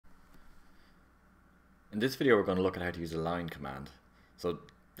In this video we're going to look at how to use a line command. So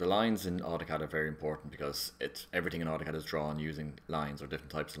the lines in AutoCAD are very important because everything in AutoCAD is drawn using lines or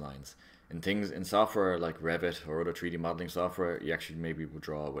different types of lines. In software like Revit or other 3D modeling software, you actually maybe would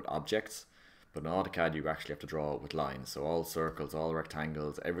draw with objects, but in AutoCAD you actually have to draw with lines. So all circles, all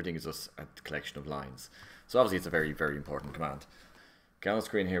rectangles, everything is just a collection of lines. So obviously it's a very, very important command. Okay, on the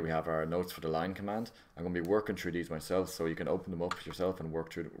screen here we have our notes for the line command. I'm going to be working through these myself, so you can open them up yourself and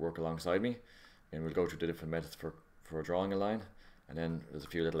work alongside me. And we'll go through the different methods for drawing a line, and then there's a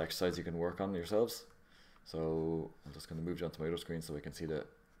few little exercises you can work on yourselves. So I'm just going to move down to my other screen so we can see the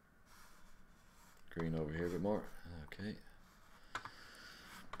green over here a bit more. Okay.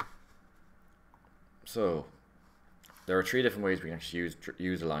 So there are three different ways we can actually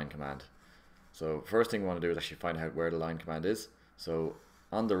use a line command. So first thing we want to do is actually find out where the line command is. So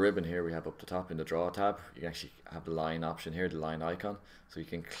on the ribbon here we have up the top in the draw tab, you can actually have the line option here, the line icon. So you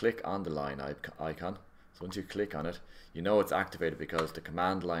can click on the line icon. So once you click on it, you know it's activated because the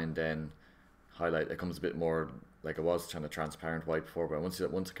command line then it comes a bit more like it was kind of transparent white before, but once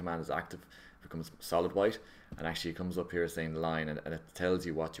the command is active, it becomes solid white, and actually it comes up here saying line, and it tells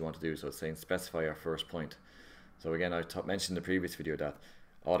you what you want to do. So it's saying specify our first point. So again, I mentioned in the previous video that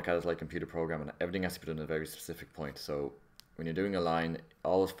AutoCAD is like computer programming, and everything has to be done at a very specific point. So when you're doing a line,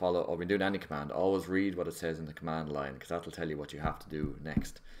 always follow, or when you're doing any command, always read what it says in the command line, because that'll tell you what you have to do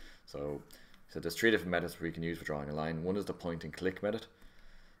next. So there's three different methods we can use for drawing a line. One is the point and click method.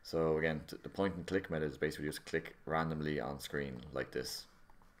 So again, the point and click method is basically just click randomly on screen like this.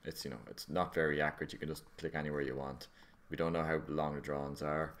 It's it's not very accurate. You can just click anywhere you want. We don't know how long the drawings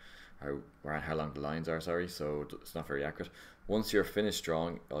are, how long the lines are. Sorry, so it's not very accurate. Once you're finished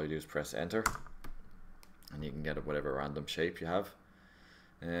drawing, all you do is press enter, and you can get whatever random shape you have.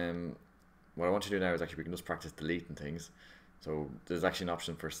 What I want you to do now is actually we can just practice deleting things. So there's actually an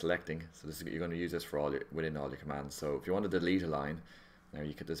option for selecting. So you're going to use this for within all your commands. So if you want to delete a line, now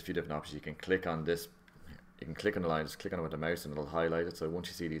there's a few different options. You can click on this. You can click on the line, just click on it with the mouse, and it'll highlight it. So once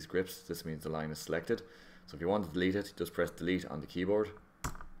you see these grips, this means the line is selected. So if you want to delete it, just press delete on the keyboard,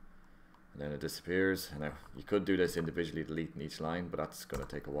 and then it disappears. And now you could do this individually, deleting each line, but that's going to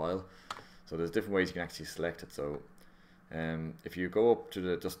take a while. So there's different ways you can actually select it. So if you go up to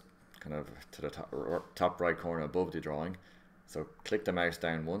the top right corner above the drawing, so click the mouse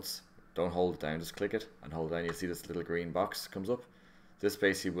down once, don't hold it down, just click it and hold it down. You see this little green box comes up. This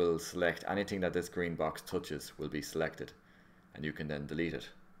basically will select anything that this green box touches will be selected, and you can then delete it.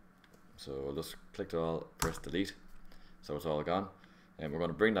 So I'll just click it all, press delete, so it's all gone. And we're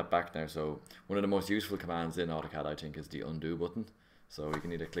going to bring that back now. So one of the most useful commands in AutoCAD, I think, is the undo button. So you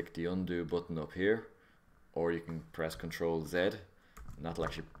can either click the undo button up here, or you can press Ctrl Z, and that'll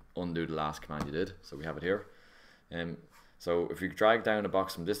actually undo the last command you did. So we have it here. So if you drag down a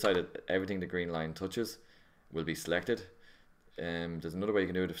box from this side, everything the green line touches will be selected. There's another way you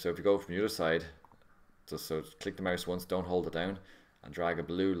can do it. So if you go from the other side, so click the mouse once, don't hold it down, and drag a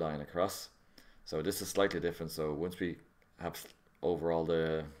blue line across. So this is slightly different. So once we have overall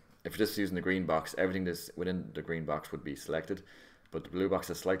if you're just using the green box, everything that's within the green box would be selected. But the blue box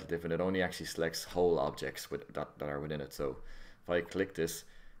is slightly different. It only actually selects whole objects that are within it. So if I click this,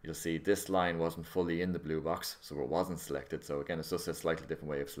 you'll see this line wasn't fully in the blue box, so it wasn't selected. So again, it's just a slightly different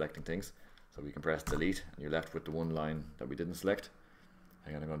way of selecting things. So we can press delete, and you're left with the one line that we didn't select.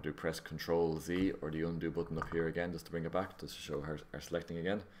 And I'm going to press Ctrl Z or the undo button up here again, just to bring it back, just to show our selecting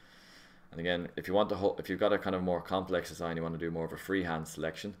again. And again, if you've got a kind of more complex design, you want to do more of a freehand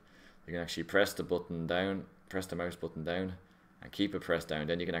selection, you can actually press the button down, press the mouse button down, and keep it pressed down.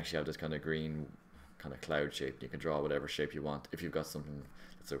 Then you can actually have this kind of green kind of cloud shape. You can draw whatever shape you want if you've got something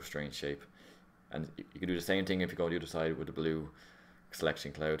that's a strange shape. And you can do the same thing if you go to the other side with the blue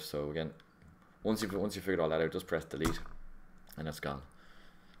selection cloud. So again, once you figured all that out, just press delete, and it's gone.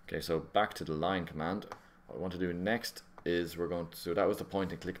 Okay, so back to the line command. What I want to do next is so that was the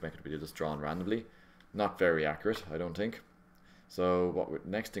point and click method we did, just drawn randomly. Not very accurate, I don't think. So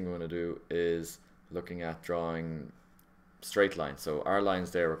next thing we're going to do is looking at drawing straight lines. So our lines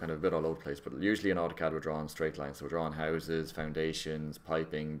there were kind of a bit all over the place, but usually in AutoCAD we're drawing straight lines. So we're drawing houses, foundations,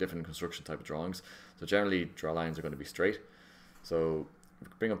 piping, different construction type of drawings. So generally draw lines are going to be straight. So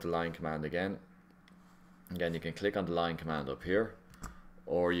bring up the line command again. Again, you can click on the line command up here,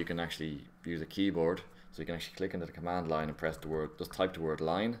 or you can actually use a keyboard. So you can actually click into the command line and press the word, just type the word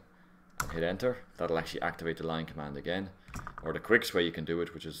line and hit enter. That'll actually activate the line command again. Or the quickest way you can do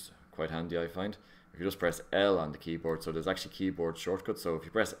it, which is quite handy I find, if you just press L on the keyboard. So there's actually keyboard shortcuts. So if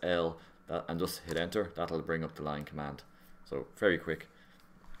you press L and just hit enter, that'll bring up the line command. So very quick.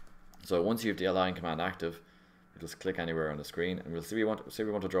 So once you have the line command active, you just click anywhere on the screen, and we'll see we want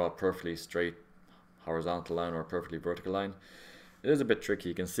to draw a perfectly straight horizontal line or a perfectly vertical line. It is a bit tricky.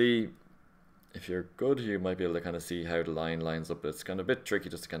 You can see, if you're good, you might be able to kind of see how the line lines up, but it's kind of a bit tricky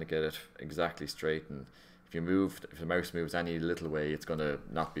just to kind of get it exactly straight, and if the mouse moves any little way, it's going to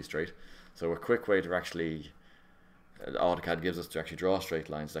not be straight. So a quick way to actually, AutoCAD gives us to actually draw straight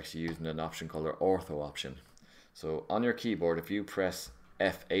lines is actually using an option called our ortho option. So on your keyboard, if you press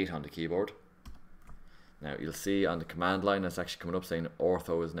F8 on the keyboard, now you'll see on the command line it's actually coming up saying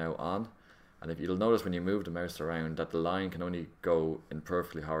ortho is now on. And if you'll notice when you move the mouse around that the line can only go in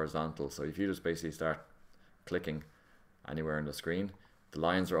perfectly horizontal. So if you just basically start clicking anywhere on the screen, the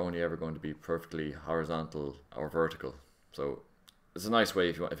lines are only ever going to be perfectly horizontal or vertical. So it's a nice way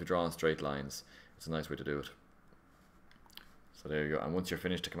if you're drawing straight lines, it's a nice way to do it. So there you go. And once you're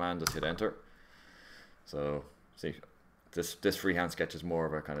finished the command, just hit enter. So see, this freehand sketch is more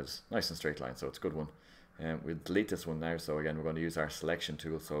of a kind of nice and straight line, so it's a good one. And we'll delete this one now. So again, we're going to use our selection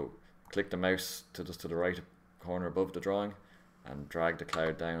tool. So click the mouse just to the right corner above the drawing and drag the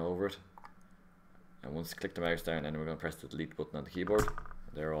cloud down over it. And once you click the mouse down, then we're going to press the delete button on the keyboard.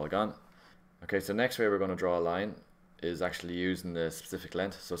 They're all gone. Okay, so next way we're going to draw a line is actually using the specific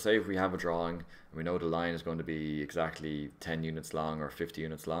length. So say if we have a drawing and we know the line is going to be exactly 10 units long or 50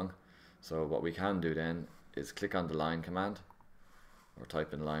 units long. So what we can do then is click on the line command or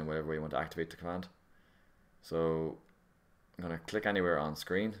type in line, whatever way you want to activate the command. So I'm going to click anywhere on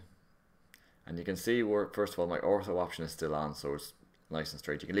screen. And you can see where, first of all, my ortho option is still on, so it's nice and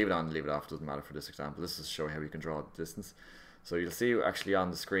straight. You can leave it on and leave it off, doesn't matter for this example. This is to show you how you can draw the distance. So you'll see actually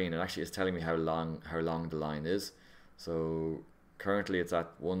on the screen, it actually is telling me how long the line is. So currently it's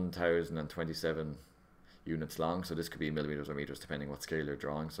at 1027 units long, so this could be millimeters or meters depending what scale you're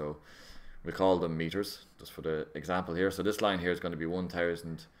drawing. So we'll call them meters just for the example here. So this line here is going to be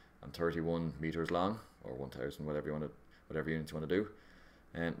 1031 meters long, or 1000, whatever units you want to do.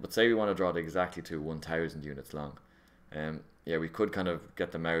 But say we want to draw it exactly to 1000 units long. Yeah, we could kind of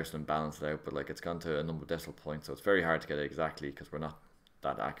get the mouse and balance it out, but like it's gone to a number of decimal points, so it's very hard to get it exactly because we're not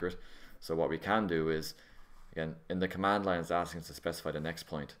that accurate. So what we can do is, again, in the command line it's asking us to specify the next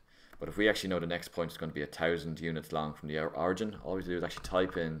point. But if we actually know the next point is going to be 1000 units long from the origin, all we do is actually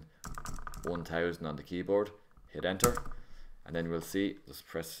type in 1000 on the keyboard, hit enter, and then we'll see, just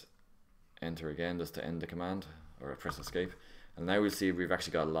press enter again just to end the command, or press escape. And now we'll see we've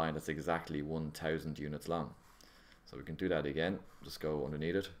actually got a line that's exactly 1000 units long. So we can do that again, just go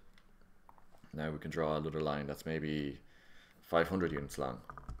underneath it. Now we can draw another line that's maybe 500 units long.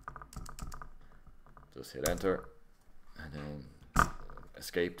 Just hit enter and then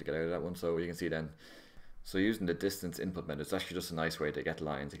escape to get out of that one. So you can see then, so using the distance input method, it's actually just a nice way to get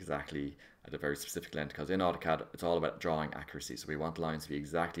lines exactly at a very specific length, because in AutoCAD it's all about drawing accuracy. So we want lines to be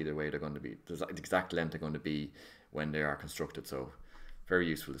exactly the way they're going to be, the exact length they're going to be when they are constructed. So very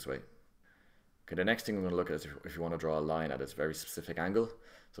useful this way. Okay, the next thing we're going to look at is if you want to draw a line at a very specific angle.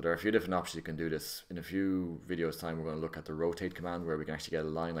 So there are a few different options you can do this. In a few videos time we're going to look at the rotate command, where we can actually get a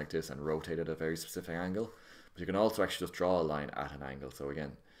line like this and rotate it at a very specific angle. But you can also actually just draw a line at an angle. So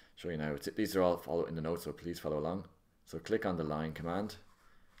again, show you now, these are all follow in the notes, so please follow along. So click on the line command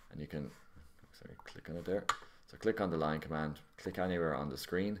and you can, click on it there. So click on the line command, click anywhere on the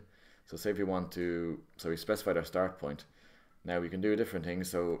screen. So say if you want to, so we specified our start point. Now we can do different things.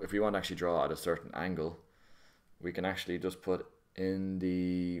 So if we want to actually draw at a certain angle, we can actually just put in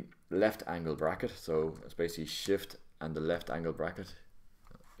the left angle bracket. So it's basically shift and the left angle bracket.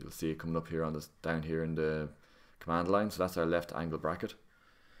 You'll see it coming up here on this, down here in the command line. So that's our left angle bracket.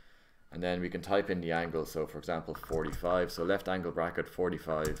 And then we can type in the angle. So for example, 45. So left angle bracket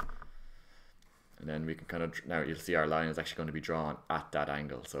 45. And then we can kind of, now you'll see our line is actually going to be drawn at that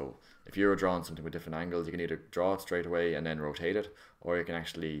angle. So if you're drawing something with different angles, you can either draw it straight away and then rotate it, or you can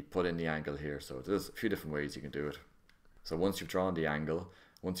actually put in the angle here. So there's a few different ways you can do it. So once you've drawn the angle,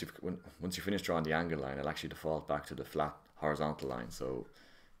 once you finish drawing the angle line, it'll actually default back to the flat horizontal line. So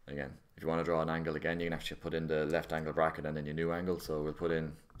again, if you want to draw an angle again, you can actually put in the left angle bracket and then your new angle. So we'll put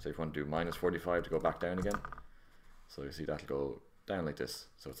in, say if you want to do minus 45 to go back down again. So you see that'll go down like this.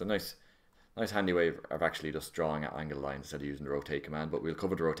 So it's a nice handy way of actually just drawing an angle line instead of using the rotate command, but we'll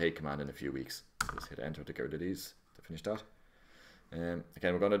cover the rotate command in a few weeks. Just hit enter to get rid of these to finish that. Again,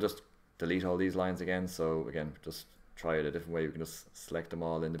 we're going to just delete all these lines again. So again, just try it a different way. You can just select them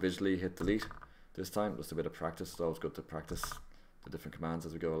all individually, hit delete this time. Just a bit of practice. It's always good to practice the different commands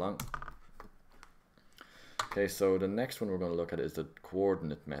as we go along. Okay, so the next one we're going to look at is the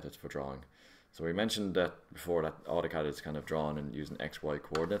coordinate method for drawing. So we mentioned that before, that AutoCAD is kind of drawn and using XY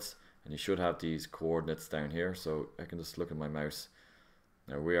coordinates. And you should have these coordinates down here. So I can just look at my mouse.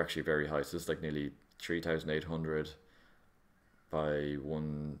 Now we're actually very high. So this is like nearly 3,800 by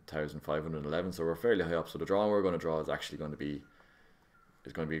 1511, so we're fairly high up. So the drawing we're going to draw is actually going to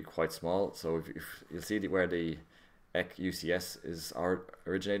be quite small. So if you'll see where the UCS is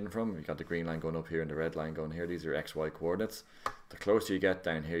originating from, you got the green line going up here and the red line going here. These are XY coordinates. The closer you get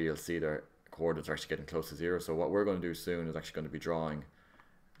down here, you'll see their coordinates are actually getting close to 0. So what we're going to do soon is actually going to be drawing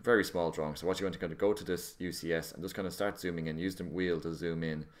very small drawing. So what you're going to go to this UCS and just kind of start zooming in. Use the wheel to zoom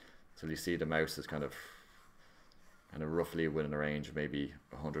in till you see the mouse is kind of roughly within a range of maybe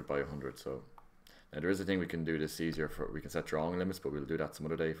 100 by 100. So now there is a thing we can do this easier for. We can set drawing limits, but we'll do that some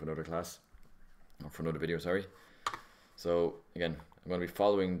other day for another class, or for another video, sorry. So again, I'm going to be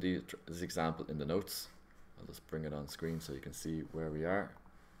following this example in the notes. I'll just bring it on screen so you can see where we are.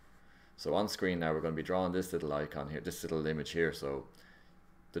 So on screen now we're going to be drawing this little icon here, this little image here. So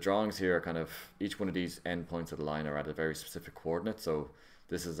the drawings here are kind of, each one of these endpoints of the line are at a very specific coordinate. So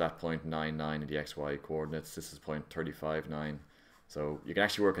this is at point 99 in the XY coordinates. This is point 35.9. So you can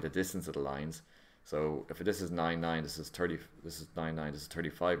actually work at the distance of the lines. So if this is 9.9, this is 30. This is 9.9. This is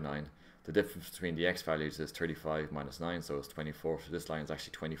 35.9. The difference between the x values is 35 minus 9, so it's 24. So this line is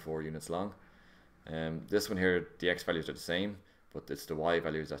actually 24 units long. This one here, the x values are the same, but it's the y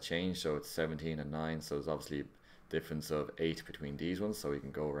values that change. So it's 17 and 9. So there's obviously a difference of 8 between these ones. So you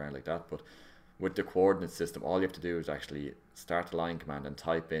can go around like that. But with the coordinate system, all you have to do is actually start the line command and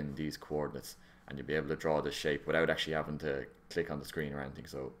type in these coordinates, and you'll be able to draw this shape without actually having to click on the screen or anything.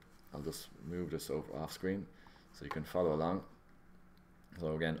 So I'll just move this over off screen so you can follow along.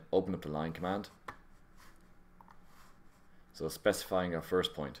 So again, open up the line command. So specifying our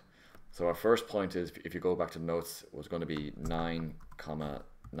first point. So our first point is, if you go back to the notes, was going to be 9,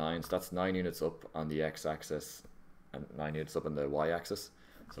 9. So that's 9 units up on the x-axis and 9 units up on the y-axis.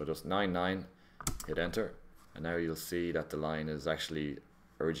 So just 9, 9, hit enter. And now you'll see that the line is actually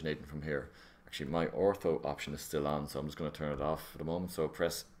originating from here. Actually, my ortho option is still on, so I'm just going to turn it off for the moment. So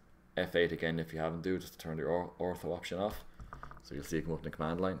press F8 again if you haven't do, just to turn the ortho option off. So you'll see it come up in the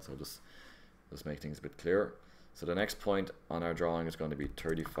command line. So just make things a bit clearer. So the next point on our drawing is going to be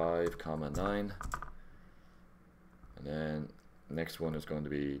 35, 9. And then the next one is going to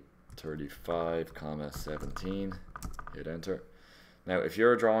be 35, 17. Hit enter. Now if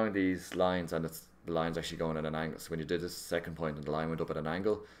you're drawing these lines and the line's actually going at an angle, so when you did this second point and the line went up at an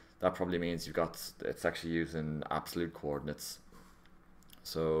angle, that probably means it's actually using absolute coordinates.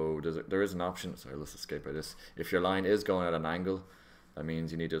 So there is an option. Sorry, let's escape by this. If your line is going at an angle, that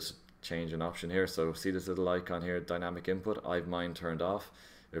means you need to change an option here. So see this little icon here, dynamic input. I've mine turned off.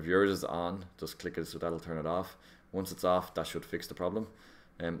 If yours is on, just click it, so that'll turn it off. Once it's off, that should fix the problem.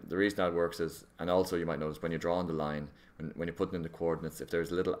 The reason that works is, and also you might notice when you're drawing the line, when you're putting in the coordinates, if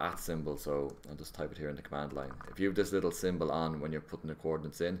there's a little @ symbol, so I'll just type it here in the command line. If you have this little symbol on when you're putting the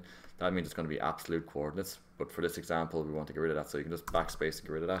coordinates in, that means it's going to be absolute coordinates. But for this example, we want to get rid of that, so you can just backspace and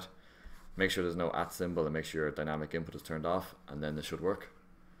get rid of that. Make sure there's no @ symbol and make sure your dynamic input is turned off, and then this should work.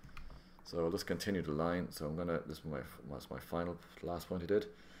 So I'll just continue the line. So this was my last point I did.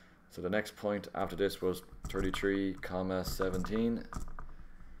 So the next point after this was 33, 17.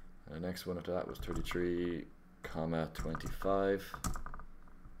 And the next one after that was 33, 25.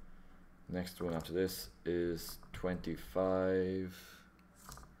 Next one after this is 25,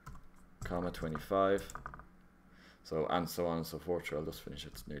 25. So and so on and so forth. Sure, I'll just finish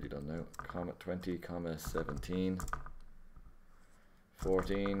it. It's nearly done now. 20, 17.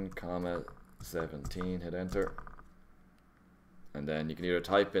 14, 17, hit enter. And then you can either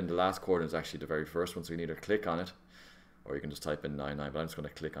type in the last coordinate is actually the very first one, so you can either click on it, or you can just type in 99, but I'm just going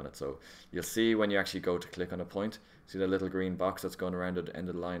to click on it. So you'll see when you actually go to click on a point, see that little green box that's going around at the end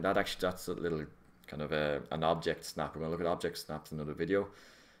of the line? That's a little kind of an object snap. We're going to look at object snaps in another video,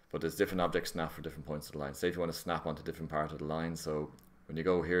 but there's different object snap for different points of the line. Say if you want to snap onto different part of the line, so when you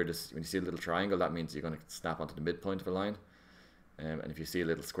go here, when you see a little triangle, that means you're going to snap onto the midpoint of the line. And if you see a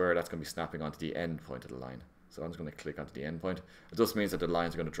little square, that's going to be snapping onto the end point of the line. So I'm just going to click onto the end point. It just means that the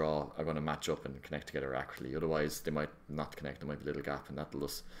lines are going to match up and connect together accurately. Otherwise, they might not connect. There might be a little gap, and that will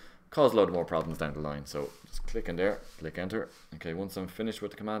just cause a load more problems down the line. So just click in there, click enter. Okay, once I'm finished with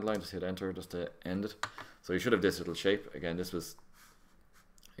the command line, just hit enter just to end it. So you should have this little shape. Again, this was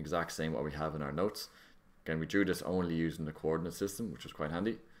exact same what we have in our notes. Again, we drew this only using the coordinate system, which was quite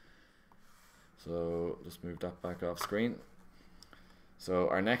handy. So just move that back off screen. So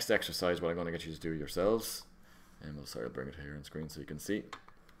our next exercise, what I'm going to get you to do yourselves, and I'll bring it here on screen so you can see.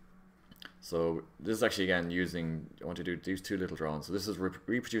 So this is actually again I want to do these two little drawings. So this is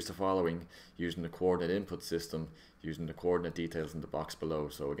reproduce the following using the coordinate input system, using the coordinate details in the box below.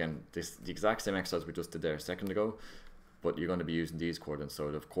 So again, the exact same exercise we just did there a second ago, but you're going to be using these coordinates.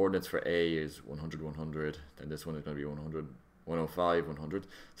 So the coordinates for A is 100, 100, then this one is going to be 100, 105, 100.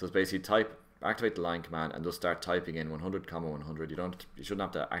 So it's basically activate the line command and just start typing in 100, 100. You shouldn't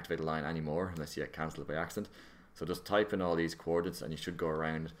have to activate the line anymore unless you cancel it by accident. So just type in all these coordinates and you should go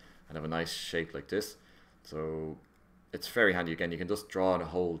around and have a nice shape like this. So it's very handy. Again, you can just draw in a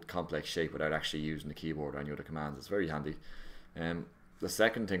whole complex shape without actually using the keyboard or any other commands. It's very handy. The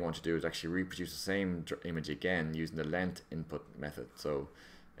second thing I want you to do is actually reproduce the same image again using the length input method. So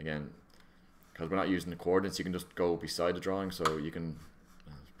again, because we're not using the coordinates, you can just go beside the drawing. So you can,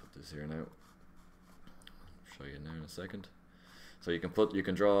 let's put this here now. I'll show you now in a second. So you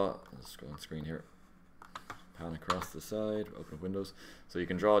can draw, let's go on screen here. Pan across the side, open up windows. So you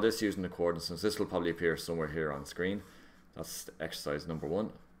can draw this using the coordinates, since this will probably appear somewhere here on screen. That's exercise number 1.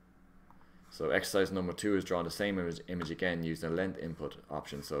 So exercise number 2 is drawing the same image again using the length input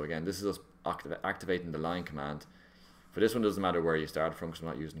option. So again, this is just activating the line command. For this one, it doesn't matter where you start from because we're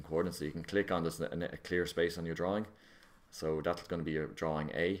not using coordinates. So you can click on this a clear space on your drawing. So that's going to be your drawing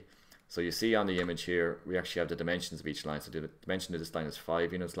A. So you see on the image here, we actually have the dimensions of each line. So the dimension of this line is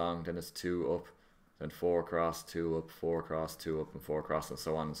 5 units long, then it's 2 up, then 4 across, 2 up, 4 across, 2 up, and 4 across, and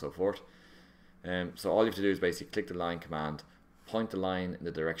so on and so forth. So all you have to do is basically click the line command, point the line in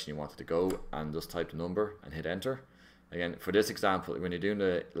the direction you want it to go, and just type the number and hit enter. Again, for this example, when you're doing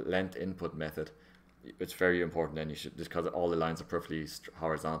the length input method, it's very important then, you should, just because all the lines are perfectly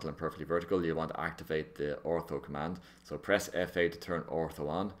horizontal and perfectly vertical, you want to activate the ortho command. So press F8 to turn ortho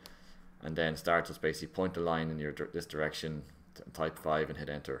on, and then start just basically point the line in this direction, type 5 and hit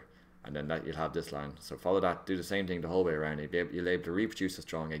enter. And then you'll have this line. So follow that, do the same thing the whole way around. You'll be able to reproduce this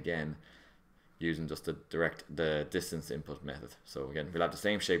drawing again using just the distance input method. So again, we'll have the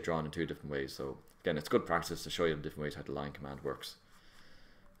same shape drawn in 2 different ways. So again, it's good practice to show you the different ways how the line command works.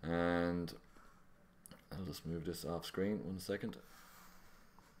 And I'll just move this off screen 1 second.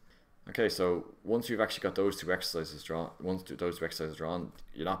 Okay, so once you've actually got those two exercises drawn,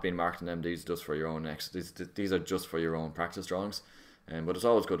 you're not being marked on them. These are just for your own these are just for your own practice drawings. But it's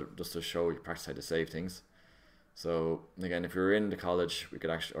always good just to show you practice how to save things. So again, if you're in the college, we could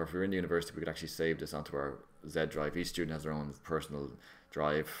actually, or if you're in the university, we could actually save this onto our Z drive. Each student has their own personal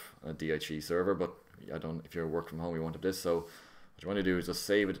drive, a DHE server, but if you're working from home, you won't have this. So what you want to do is just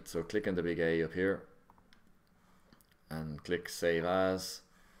save it. So click on the big A up here and click Save As.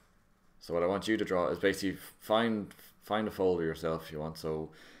 So what I want you to draw is basically find a folder yourself if you want.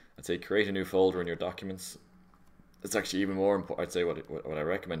 So I'd say create a new folder in your documents. It's actually even more important. I'd say what I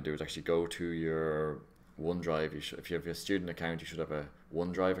recommend do is actually go to your OneDrive. If you have a student account, you should have a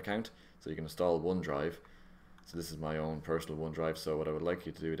OneDrive account. So you can install OneDrive. So this is my own personal OneDrive. So what I would like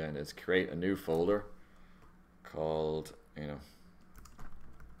you to do then is create a new folder called,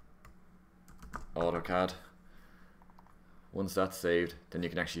 AutoCAD. Once that's saved, then you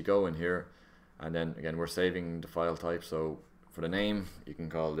can actually go in here, and then again we're saving the file type. So for the name, you can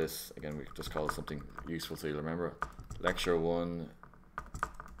call this, again we just call it something useful so you'll remember it. Lecture 1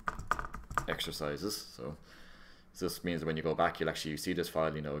 exercises. So this means that when you go back, you'll actually see this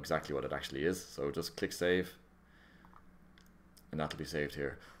file, you know exactly what it actually is. So just click save, and that'll be saved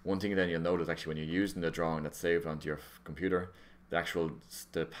here. One thing then you'll notice actually when you're using the drawing that's saved onto your computer,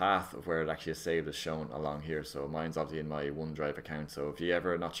 the path of where it actually is saved is shown along here. So mine's obviously in my OneDrive account. So if you're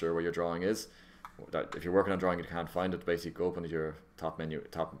ever not sure where your drawing is, if you're working on drawing and you can't find it, basically go open to your top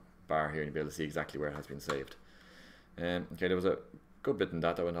bar here and you'll be able to see exactly where it has been saved. Okay, there was a good bit in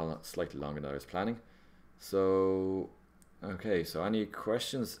that went on slightly longer than I was planning. So okay, so any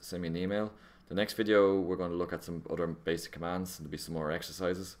questions, send me an email. The next video we're going to look at some other basic commands and there'll be some more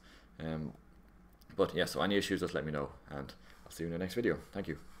exercises. But yeah, so any issues, just let me know, and I'll see you in the next video. Thank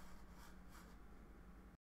you.